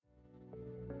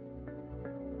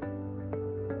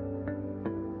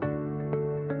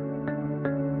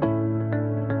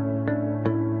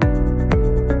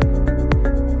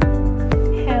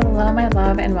Hello, my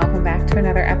love, and welcome back to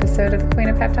another episode of the Queen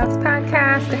of Pep Talks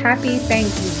podcast. Happy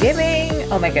Thanksgiving.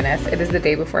 Oh my goodness. It is the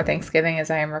day before Thanksgiving as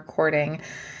I am recording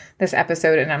this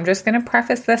episode, and I'm just going to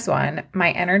preface this one.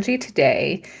 My energy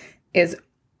today is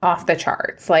off the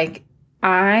charts.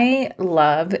 I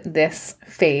love this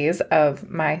phase of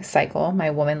my cycle, my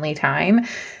womanly time.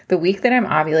 The week that I'm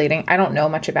ovulating, I don't know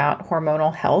much about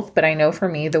hormonal health, but I know for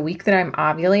me, the week that I'm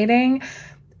ovulating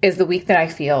is the week that I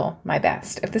feel my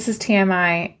best. If this is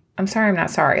TMI, I'm sorry, I'm not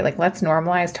sorry. Let's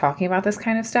normalize talking about this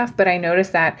kind of stuff. But I notice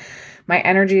that my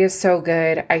energy is so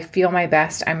good. I feel my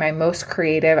best. I'm my most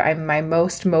creative. I'm my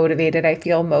most motivated. I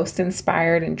feel most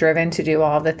inspired and driven to do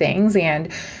all the things.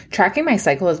 And tracking my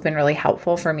cycle has been really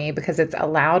helpful for me because it's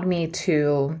allowed me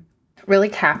to really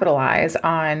capitalize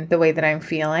on the way that I'm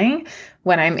feeling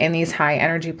when I'm in these high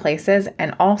energy places,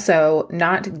 and also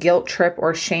not guilt trip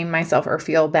or shame myself or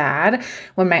feel bad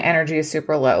when my energy is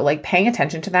super low. Paying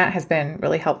attention to that has been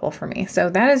really helpful for me. So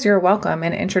that is your welcome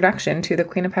and introduction to the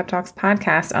Queen of Pep Talks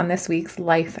podcast on this week's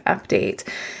life update.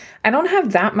 I don't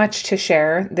have that much to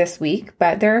share this week,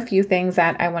 but there are a few things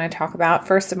that I want to talk about.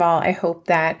 First of all, I hope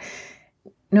that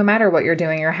no matter what you're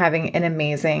doing, you're having an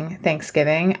amazing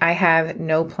Thanksgiving. I have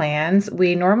no plans.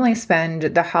 We normally spend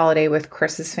the holiday with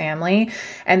Chris's family,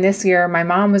 and this year my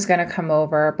mom was going to come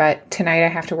over, but tonight I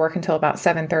have to work until about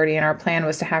 7:30, and our plan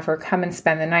was to have her come and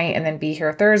spend the night and then be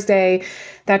here Thursday.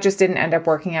 That just didn't end up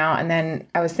working out, and then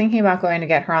I was thinking about going to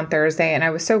get her on Thursday, and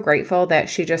I was so grateful that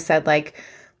she just said,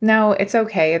 no, it's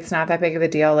okay. It's not that big of a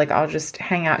deal. I'll just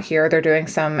hang out here. They're doing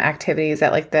some activities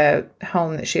at the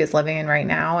home that she is living in right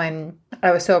now. And I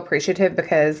was so appreciative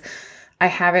because I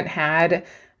haven't had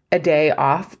a day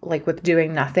off, with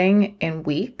doing nothing in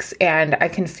weeks. And I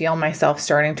can feel myself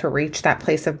starting to reach that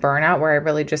place of burnout where I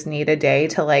really just need a day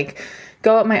to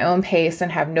go at my own pace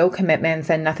and have no commitments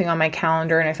and nothing on my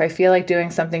calendar. And if I feel like doing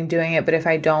something, doing it, but if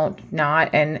I don't, not.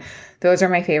 And those are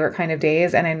my favorite kind of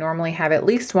days. And I normally have at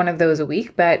least one of those a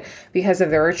week, but because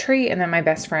of the retreat and then my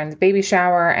best friend's baby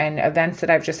shower and events that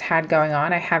I've just had going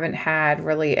on, I haven't had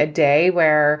really a day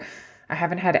where I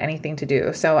haven't had anything to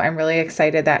do. So I'm really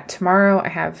excited that tomorrow I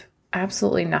have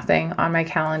absolutely nothing on my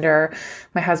calendar.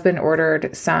 My husband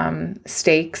ordered some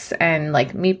steaks and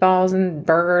meatballs and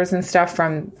burgers and stuff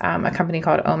from a company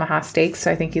called Omaha Steaks.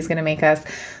 So I think he's going to make us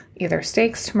either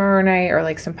steaks tomorrow night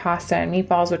or some pasta and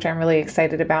meatballs, which I'm really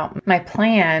excited about. My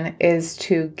plan is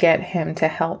to get him to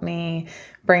help me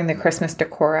bring the Christmas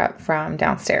decor up from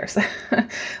downstairs.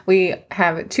 We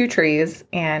have 2 trees,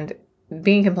 and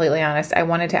being completely honest, I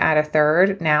wanted to add a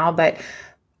third now, but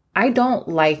I don't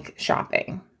like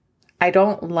shopping. I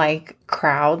don't like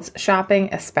crowds shopping,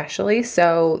 especially.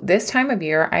 So this time of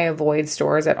year, I avoid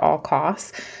stores at all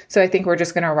costs. So I think we're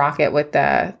just going to rock it with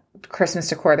the Christmas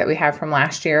decor that we have from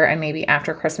last year. And maybe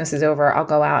after Christmas is over, I'll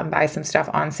go out and buy some stuff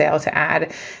on sale to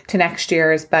add to next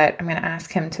year's. But I'm going to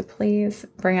ask him to please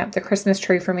bring up the Christmas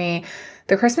tree for me.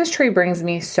 The Christmas tree brings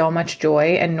me so much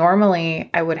joy, and normally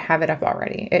I would have it up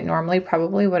already. It normally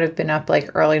probably would have been up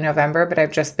early November, but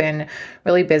I've just been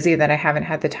really busy that I haven't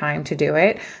had the time to do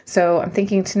it. So I'm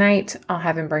thinking tonight I'll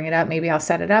have him bring it up. Maybe I'll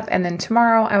set it up, and then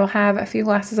tomorrow I will have a few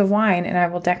glasses of wine and I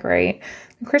will decorate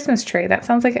the Christmas tree. That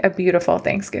sounds like a beautiful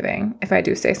Thanksgiving, if I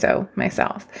do say so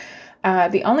myself.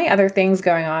 The only other things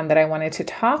going on that I wanted to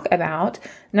talk about,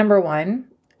 number one,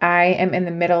 I am in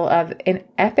the middle of an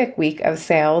epic week of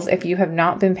sales. If you have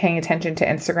not been paying attention to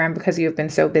Instagram because you have been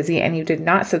so busy and you did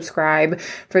not subscribe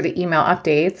for the email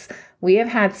updates, we have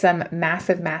had some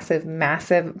massive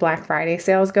Black Friday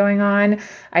sales going on.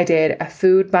 I did a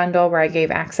food bundle where I gave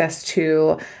access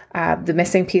to the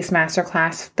Missing Piece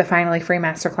Masterclass, the Finally Free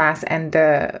Masterclass, and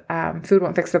the Food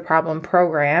Won't Fix the Problem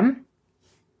program.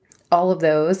 All of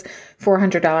those,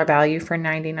 $400 value for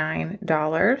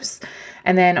 $99.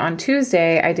 And then on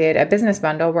Tuesday, I did a business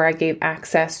bundle where I gave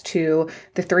access to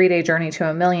the 3-day journey to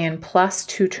 $1 million plus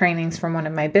 2 trainings from one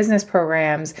of my business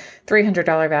programs,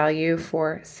 $300 value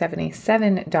for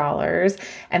 $77.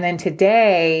 And then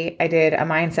today I did a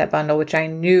mindset bundle, which I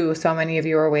knew so many of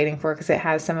you were waiting for because it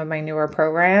has some of my newer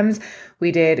programs.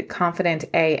 We did Confident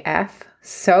AF,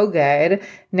 so good,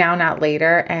 Now Not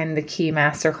Later, and the Key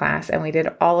Masterclass. And we did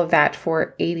all of that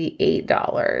for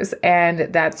 $88.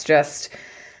 And that's just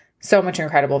so much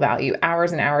incredible value,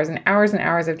 hours and hours and hours and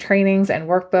hours of trainings and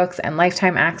workbooks and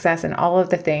lifetime access and all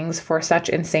of the things for such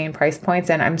insane price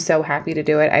points. And I'm so happy to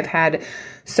do it. I've had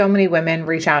so many women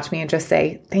reach out to me and just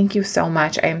say, thank you so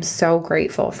much. I am so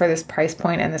grateful for this price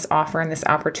point and this offer and this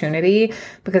opportunity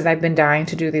because I've been dying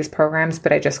to do these programs,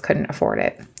 but I just couldn't afford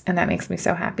it. And that makes me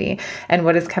so happy. And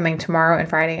what is coming tomorrow and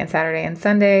Friday and Saturday and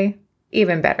Sunday,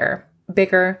 even better.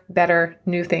 bigger, better,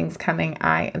 new things coming.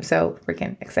 I am so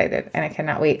freaking excited and I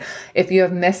cannot wait. If you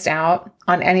have missed out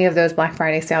on any of those Black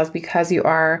Friday sales because you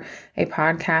are a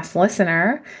podcast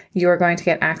listener, you are going to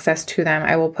get access to them.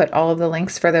 I will put all of the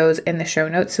links for those in the show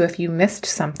notes. So if you missed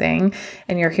something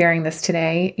and you're hearing this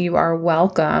today, you are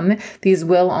welcome. These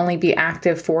will only be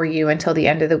active for you until the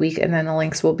end of the week, and then the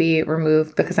links will be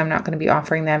removed because I'm not going to be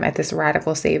offering them at this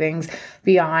radical savings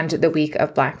beyond the week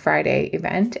of Black Friday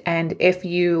event. And if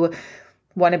you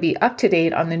want to be up to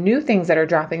date on the new things that are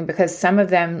dropping, because some of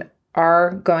them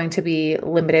are going to be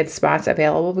limited spots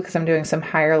available because I'm doing some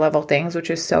higher level things, which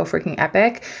is so freaking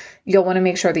epic. You'll want to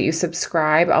make sure that you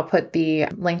subscribe. I'll put the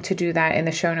link to do that in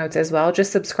the show notes as well.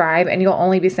 Just subscribe and you'll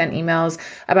only be sent emails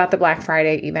about the Black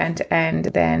Friday event, and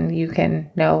then you can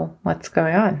know what's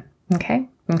going on. Okay.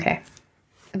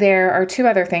 There are 2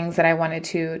 other things that I wanted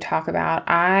to talk about.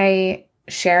 I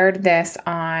shared this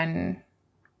on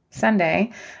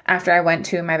Sunday after I went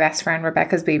to my best friend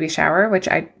Rebecca's baby shower, which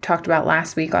I talked about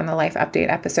last week on the Life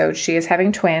Update episode. She is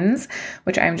having twins,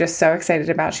 which I'm just so excited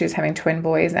about. She's having twin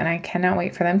boys and I cannot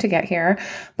wait for them to get here.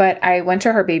 But I went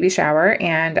to her baby shower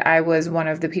and I was one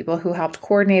of the people who helped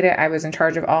coordinate it. I was in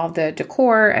charge of all of the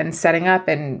decor and setting up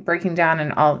and breaking down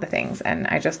and all of the things. And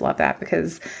I just love that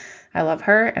because I love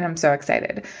her and I'm so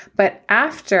excited. But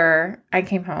after I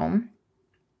came home,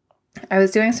 I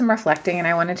was doing some reflecting and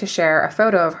I wanted to share a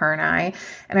photo of her and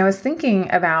I was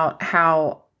thinking about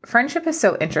how friendship is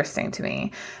so interesting to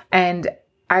me. And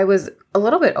I was a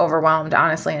little bit overwhelmed,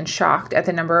 honestly, and shocked at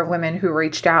the number of women who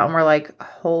reached out and were like,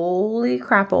 holy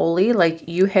crap-oly, like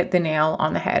you hit the nail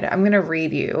on the head. I'm going to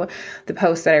read you the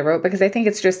post that I wrote because I think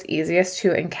it's just easiest to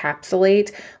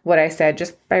encapsulate what I said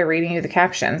just by reading you the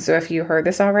caption. So if you heard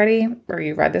this already or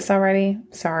you read this already,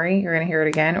 sorry, you're going to hear it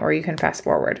again, or you can fast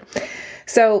forward.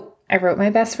 So I wrote, my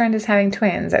best friend is having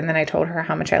twins, and then I told her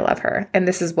how much I love her. And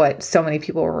this is what so many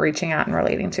people were reaching out and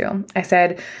relating to. I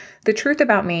said, the truth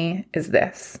about me is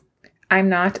this. I'm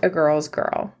not a girl's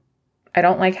girl. I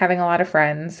don't like having a lot of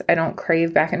friends. I don't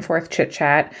crave back and forth chit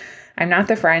chat. I'm not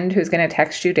the friend who's going to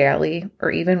text you daily or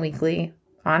even weekly,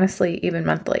 honestly, even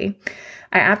monthly.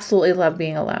 I absolutely love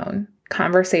being alone.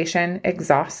 Conversation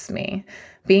exhausts me.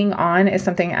 Being on is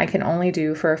something I can only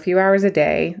do for a few hours a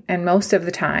day, and most of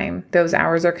the time, those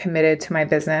hours are committed to my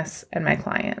business and my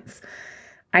clients.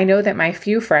 I know that my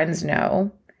few friends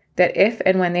know that if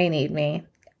and when they need me,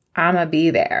 I'ma be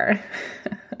there.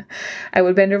 I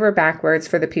would bend over backwards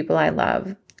for the people I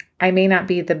love. I may not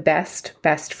be the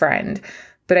best friend,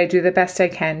 but I do the best I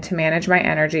can to manage my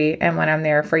energy, and when I'm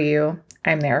there for you,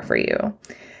 I'm there for you.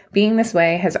 Being this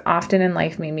way has often in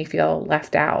life made me feel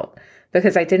left out,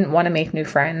 because I didn't want to make new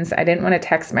friends. I didn't want to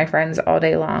text my friends all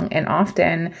day long. And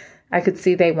often I could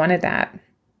see they wanted that.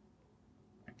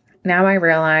 Now I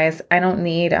realize I don't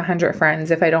need 100 friends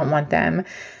if I don't want them.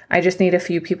 I just need a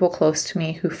few people close to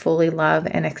me who fully love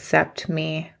and accept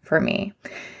me for me.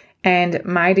 And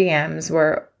my DMs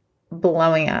were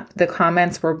blowing up. The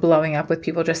comments were blowing up with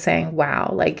people just saying,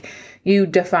 wow, like you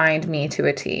defined me to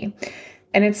a T.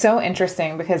 And it's so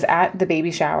interesting because at the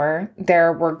baby shower,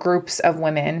 there were groups of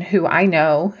women who I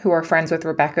know who are friends with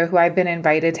Rebecca, who I've been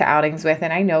invited to outings with,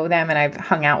 and I know them and I've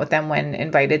hung out with them when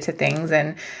invited to things.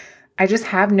 And I just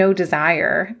have no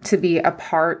desire to be a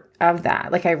part of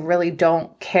that. Like I really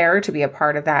don't care to be a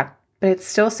part of that. But it's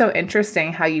still so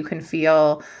interesting how you can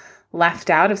feel left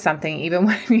out of something even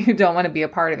when you don't want to be a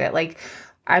part of it. Like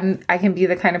I can be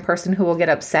the kind of person who will get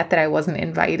upset that I wasn't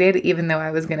invited, even though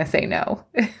I was going to say no.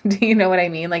 Do you know what I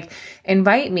mean? Like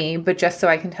invite me, but just so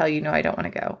I can tell you, no, I don't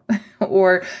want to go.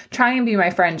 Or try and be my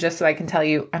friend just so I can tell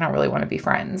you, I don't really want to be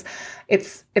friends.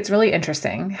 It's really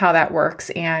interesting how that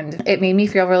works. And it made me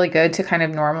feel really good to kind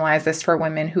of normalize this for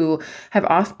women who have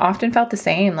often felt the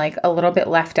same, like a little bit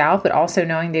left out, but also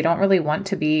knowing they don't really want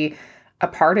to be a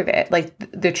part of it. Like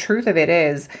the truth of it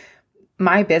is,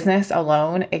 my business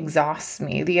alone exhausts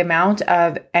me. The amount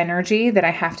of energy that I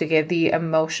have to give, the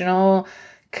emotional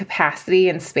capacity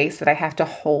and space that I have to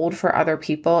hold for other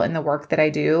people in the work that I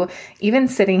do, even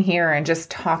sitting here and just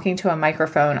talking to a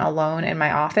microphone alone in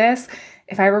my office,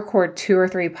 if I record 2 or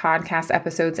 3 podcast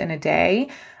episodes in a day,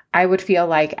 I would feel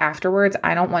like afterwards,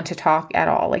 I don't want to talk at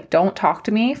all. Like, don't talk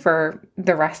to me for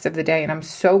the rest of the day. And I'm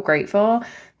so grateful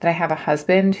that I have a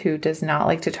husband who does not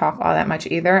like to talk all that much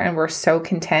either. And we're so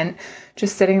content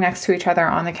just sitting next to each other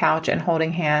on the couch and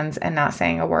holding hands and not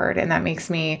saying a word. And that makes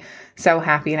me so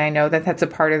happy. And I know that that's a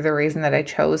part of the reason that I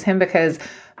chose him, because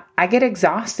I get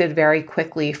exhausted very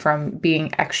quickly from being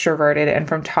extroverted and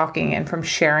from talking and from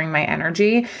sharing my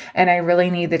energy. And I really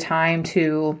need the time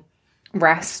to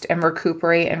rest and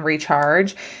recuperate and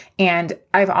recharge. And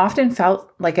I've often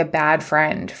felt like a bad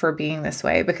friend for being this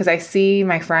way because I see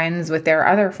my friends with their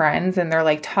other friends and they're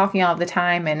like talking all the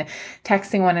time and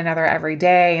texting one another every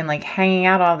day and like hanging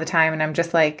out all the time. And I'm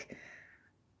just like,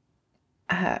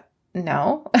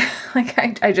 no, like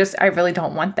I really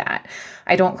don't want that.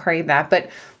 I don't crave that. But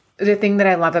the thing that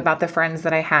I love about the friends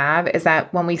that I have is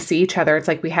that when we see each other, it's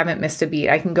like we haven't missed a beat.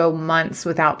 I can go months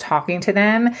without talking to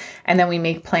them. And then we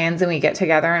make plans and we get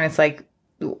together and it's like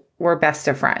we're best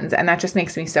of friends. And that just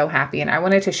makes me so happy. And I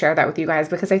wanted to share that with you guys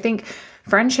because I think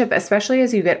friendship, especially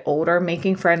as you get older,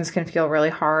 making friends can feel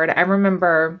really hard. I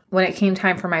remember when it came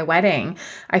time for my wedding,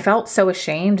 I felt so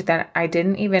ashamed that I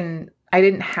didn't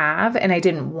have and I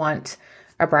didn't want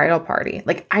a bridal party.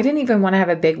 Like I didn't even want to have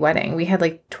a big wedding. We had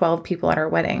like 12 people at our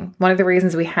wedding. One of the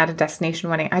reasons we had a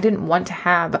destination wedding, I didn't want to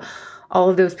have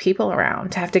all of those people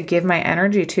around to have to give my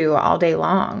energy to all day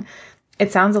long.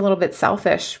 It sounds a little bit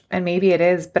selfish and maybe it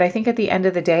is, but I think at the end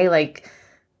of the day, like,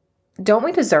 don't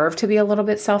we deserve to be a little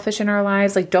bit selfish in our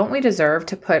lives? Like, don't we deserve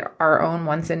to put our own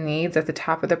wants and needs at the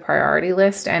top of the priority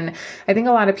list? And I think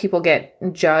a lot of people get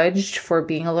judged for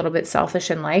being a little bit selfish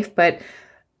in life, but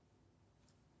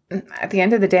at the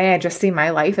end of the day, I just see my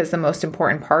life as the most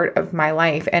important part of my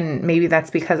life. And maybe that's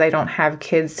because I don't have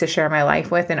kids to share my life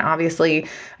with. And obviously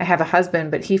I have a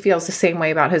husband, but he feels the same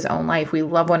way about his own life. We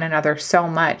love one another so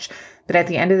much. But at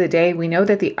the end of the day, we know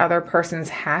that the other person's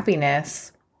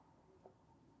happiness,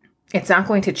 it's not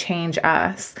going to change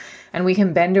us. And we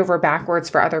can bend over backwards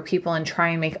for other people and try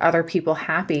and make other people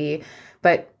happy.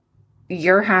 But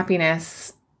your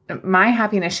happiness, my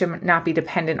happiness should not be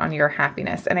dependent on your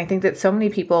happiness. And I think that so many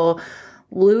people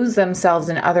lose themselves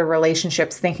in other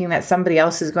relationships thinking that somebody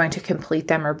else is going to complete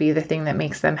them or be the thing that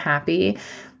makes them happy.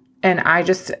 And I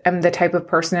just am the type of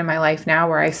person in my life now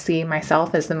where I see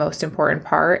myself as the most important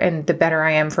part. And the better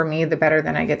I am for me, the better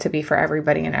then I get to be for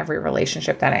everybody in every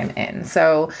relationship that I'm in.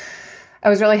 So I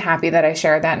was really happy that I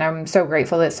shared that. And I'm so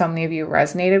grateful that so many of you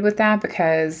resonated with that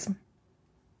because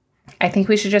I think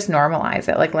we should just normalize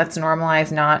it. Like, let's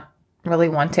normalize not really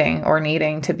wanting or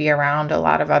needing to be around a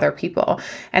lot of other people.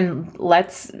 And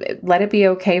let's let it be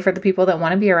okay for the people that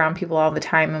want to be around people all the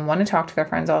time and want to talk to their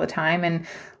friends all the time. And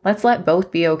let's let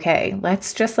both be okay.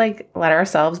 Let's just like let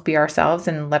ourselves be ourselves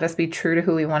and let us be true to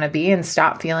who we want to be and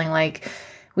stop feeling like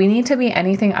we need to be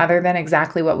anything other than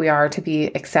exactly what we are to be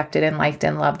accepted and liked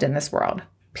and loved in this world.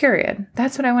 Period.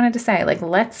 That's what I wanted to say. Like,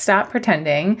 let's stop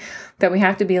pretending that we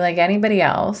have to be like anybody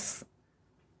else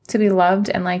to be loved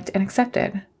and liked and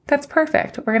accepted. That's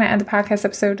perfect. We're going to end the podcast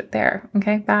episode there.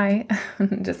 Okay, bye.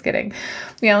 Just kidding.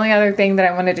 The only other thing that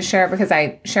I wanted to share, because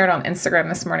I shared on Instagram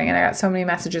this morning and I got so many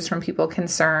messages from people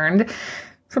concerned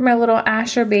for my little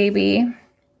Asher baby.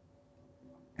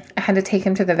 I had to take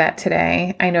him to the vet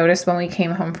today. I noticed when we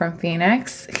came home from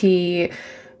Phoenix, he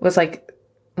was like,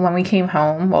 when we came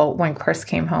home, well, when Chris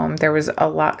came home, there was a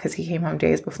lot because he came home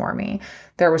days before me.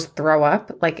 There was throw up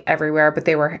like everywhere, but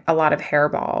they were a lot of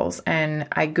hairballs. And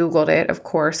I Googled it, of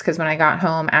course, because when I got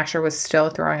home, Asher was still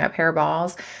throwing up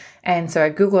hairballs. And so I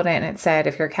Googled it and it said,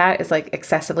 if your cat is like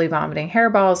excessively vomiting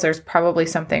hairballs, there's probably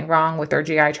something wrong with their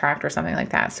GI tract or something like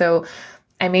that. So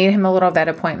I made him a little vet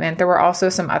appointment. There were also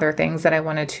some other things that I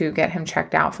wanted to get him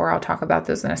checked out for. I'll talk about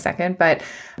those in a second. But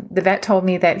the vet told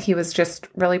me that he was just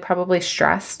really probably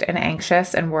stressed and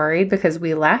anxious and worried because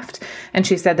we left. And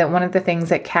she said that one of the things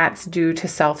that cats do to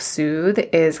self-soothe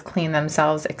is clean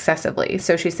themselves excessively.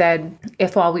 So she said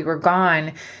if while we were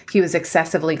gone, he was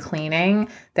excessively cleaning,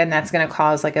 then that's going to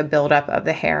cause like a buildup of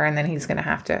the hair and then he's going to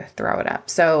have to throw it up.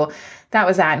 So that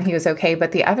was that, and he was okay.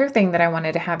 But the other thing that I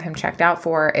wanted to have him checked out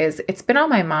for is it's been on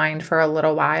my mind for a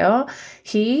little while.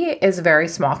 He is a very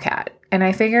small cat. And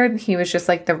I figured he was just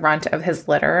like the runt of his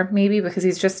litter, maybe because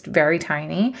he's just very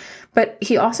tiny. But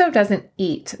he also doesn't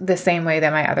eat the same way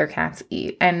that my other cats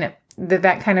eat. And the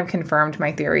vet kind of confirmed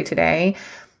my theory today.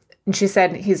 And she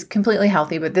said he's completely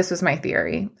healthy, but this was my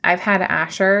theory. I've had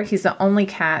Asher. He's the only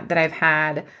cat that I've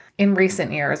had in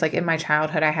recent years. Like in my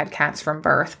childhood, I had cats from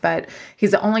birth, but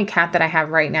he's the only cat that I have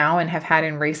right now and have had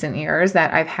in recent years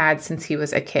that I've had since he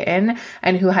was a kitten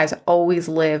and who has always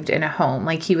lived in a home.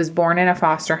 Like he was born in a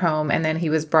foster home and then he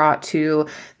was brought to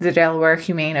the Delaware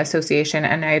Humane Association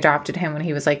and I adopted him when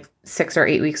he was like 6 or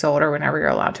 8 weeks old or whenever you're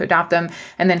allowed to adopt them.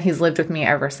 And then he's lived with me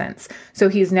ever since. So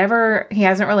he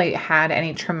hasn't really had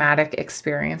any traumatic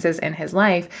experiences in his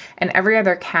life. And every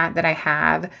other cat that I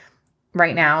have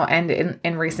right now and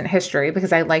in recent history,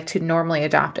 because I like to normally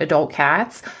adopt adult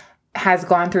cats, has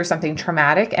gone through something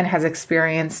traumatic and has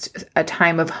experienced a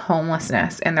time of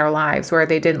homelessness in their lives where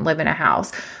they didn't live in a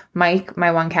house. Mike,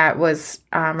 my one cat, was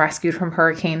rescued from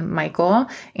Hurricane Michael,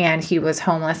 and he was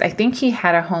homeless. I think he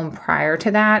had a home prior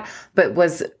to that, but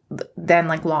was then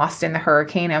like lost in the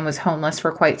hurricane and was homeless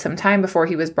for quite some time before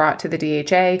he was brought to the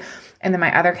DHA. And then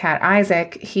my other cat,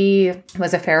 Isaac, he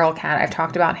was a feral cat. I've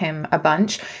talked about him a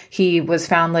bunch. He was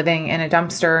found living in a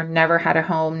dumpster, never had a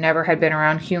home, never had been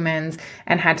around humans,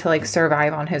 and had to like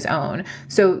survive on his own.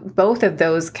 So both of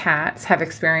those cats have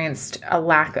experienced a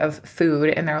lack of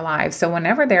food in their lives. So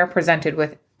whenever they're presented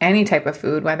with any type of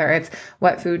food, whether it's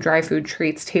wet food, dry food,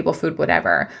 treats, table food,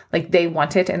 whatever, like they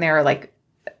want it and they're like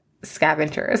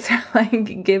scavengers,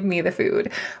 like give me the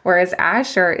food. Whereas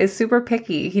Asher is super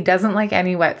picky. He doesn't like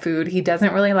any wet food. He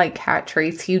doesn't really like cat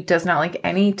treats. He does not like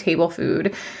any table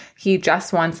food. He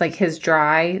just wants like his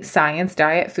dry science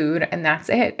diet food, and that's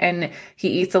it. And he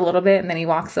eats a little bit and then he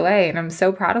walks away. And I'm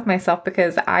so proud of myself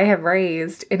because I have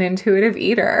raised an intuitive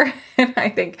eater. And I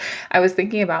think I was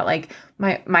thinking about like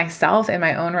myself and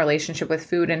my own relationship with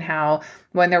food, and how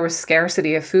when there was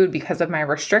scarcity of food because of my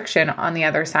restriction on the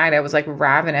other side, I was like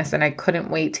ravenous and I couldn't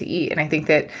wait to eat. And I think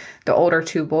that the older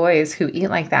two boys who eat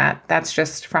like that, that's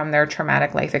just from their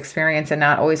traumatic life experience and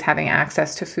not always having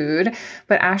access to food.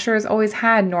 But Asher has always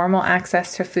had normal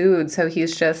access to food. So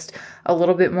he's just a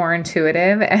little bit more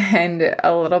intuitive and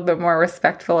a little bit more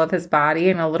respectful of his body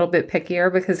and a little bit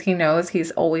pickier because he knows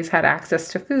he's always had access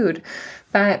to food.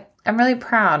 But I'm really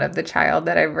proud of the child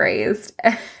that I've raised.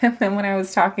 And then when I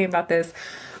was talking about this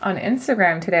on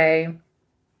Instagram today,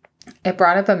 it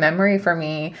brought up a memory for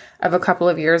me of a couple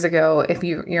of years ago. If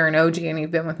you're an OG and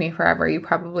you've been with me forever, you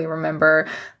probably remember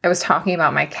I was talking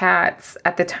about my cats.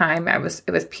 At the time, it was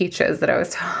Peaches that I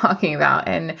was talking about.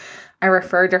 And I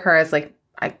referred to her as like,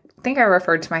 I think I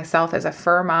referred to myself as a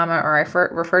fur mama, or I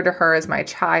referred to her as my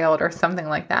child or something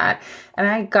like that. And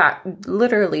I got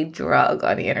literally drug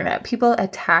on the internet. People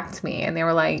attacked me and they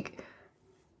were like,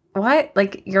 what?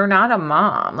 Like, you're not a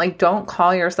mom. Like, don't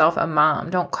call yourself a mom.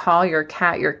 Don't call your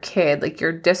cat your kid. Like,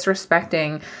 you're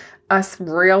disrespecting us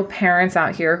real parents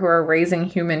out here who are raising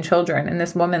human children. And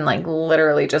this woman like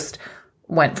literally just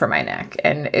went for my neck.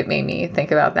 And it made me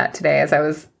think about that today as I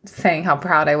was saying how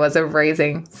proud I was of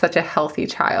raising such a healthy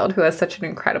child who has such an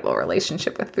incredible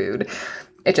relationship with food.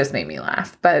 It just made me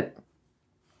laugh. But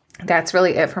that's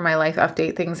really it for my life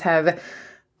update. Things have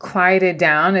quieted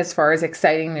down as far as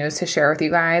exciting news to share with you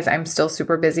guys. I'm still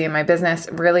super busy in my business,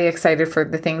 really excited for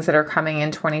the things that are coming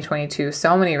in 2022.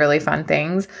 So many really fun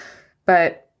things.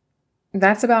 But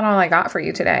that's about all I got for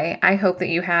you today. I hope that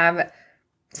you have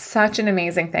such an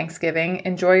amazing Thanksgiving.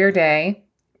 Enjoy your day.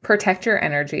 Protect your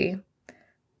energy.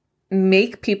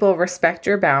 Make people respect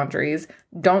your boundaries.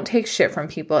 Don't take shit from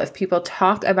people. If people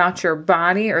talk about your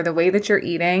body or the way that you're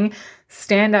eating,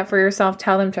 stand up for yourself.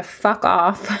 Tell them to fuck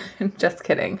off. Just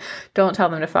kidding. Don't tell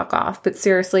them to fuck off. But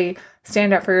seriously,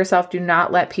 stand up for yourself. Do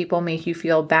not let people make you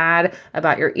feel bad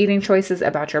about your eating choices,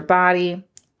 about your body.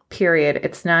 Period.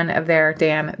 It's none of their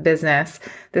damn business.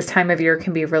 This time of year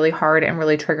can be really hard and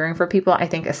really triggering for people. I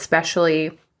think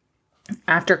especially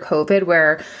after COVID,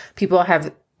 where people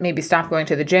have maybe stopped going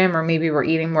to the gym, or maybe we're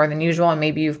eating more than usual, and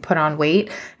maybe you've put on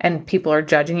weight and people are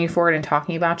judging you for it and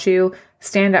talking about you.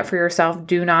 Stand up for yourself.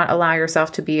 Do not allow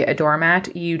yourself to be a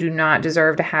doormat. You do not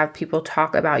deserve to have people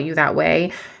talk about you that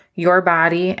way. Your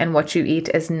body and what you eat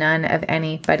is none of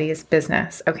anybody's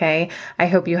business, okay? I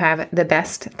hope you have the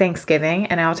best Thanksgiving,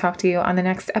 and I'll talk to you on the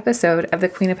next episode of the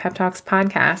Queen of Pep Talks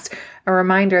podcast. A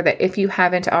reminder that if you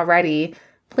haven't already,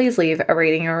 please leave a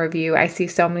rating or review. I see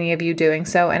so many of you doing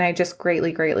so, and I just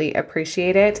greatly, greatly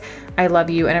appreciate it. I love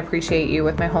you and appreciate you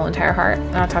with my whole entire heart.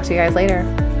 And I'll talk to you guys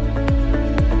later.